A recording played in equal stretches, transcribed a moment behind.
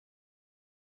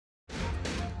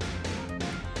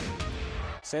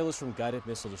Sailors from guided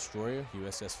missile destroyer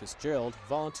USS Fitzgerald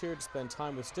volunteered to spend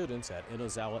time with students at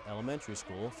Inozawa Elementary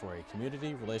School for a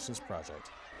community relations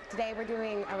project. Today we're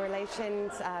doing a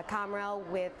relations comrade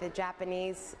with the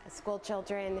Japanese school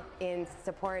children in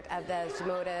support of the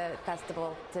Shimoda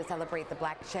Festival to celebrate the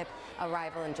black ship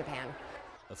arrival in Japan.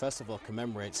 The festival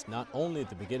commemorates not only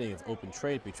the beginning of open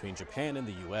trade between Japan and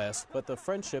the U.S., but the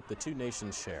friendship the two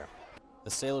nations share. The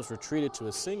sailors were treated to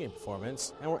a singing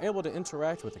performance and were able to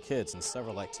interact with the kids in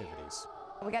several activities.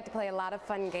 We got to play a lot of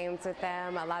fun games with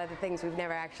them, a lot of the things we've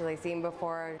never actually seen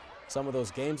before. Some of those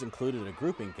games included a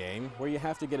grouping game where you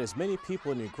have to get as many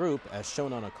people in your group as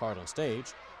shown on a card on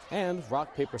stage, and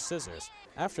rock, paper, scissors.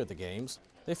 After the games,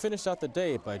 they finished out the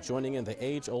day by joining in the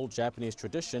age-old Japanese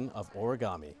tradition of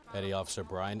origami. Petty Officer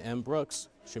Brian M. Brooks,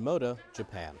 Shimoda,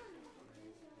 Japan.